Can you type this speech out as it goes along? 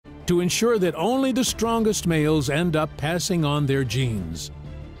to ensure that only the strongest males end up passing on their genes.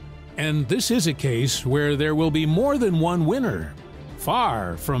 And this is a case where there will be more than one winner,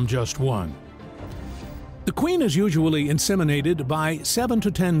 far from just one. The queen is usually inseminated by 7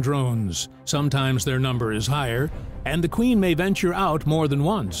 to 10 drones. Sometimes their number is higher, and the queen may venture out more than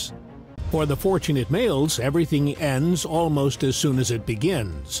once. For the fortunate males, everything ends almost as soon as it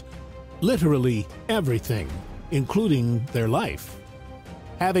begins. Literally everything, including their life.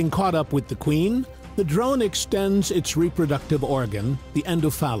 Having caught up with the queen, the drone extends its reproductive organ, the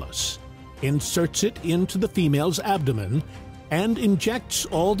endophallus, inserts it into the female's abdomen, and injects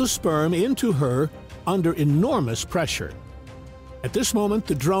all the sperm into her under enormous pressure. At this moment,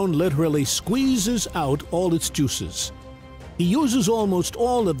 the drone literally squeezes out all its juices. He uses almost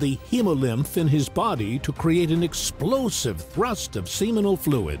all of the hemolymph in his body to create an explosive thrust of seminal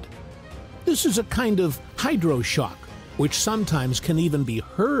fluid. This is a kind of hydroshock, which sometimes can even be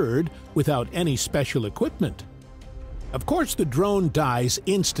heard without any special equipment. Of course, the drone dies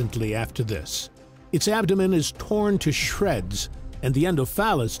instantly after this. Its abdomen is torn to shreds, and the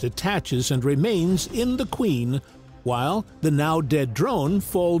endophallus detaches and remains in the queen, while the now dead drone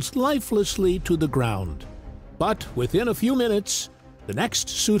falls lifelessly to the ground. But within a few minutes, the next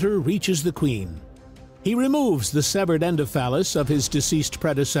suitor reaches the queen. He removes the severed endophallus of his deceased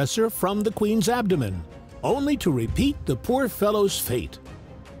predecessor from the queen's abdomen, only to repeat the poor fellow's fate.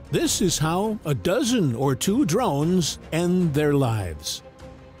 This is how a dozen or two drones end their lives.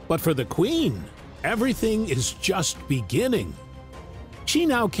 But for the queen, everything is just beginning. She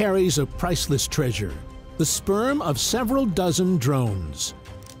now carries a priceless treasure, the sperm of several dozen drones.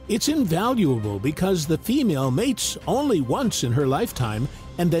 It's invaluable because the female mates only once in her lifetime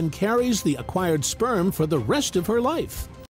and then carries the acquired sperm for the rest of her life.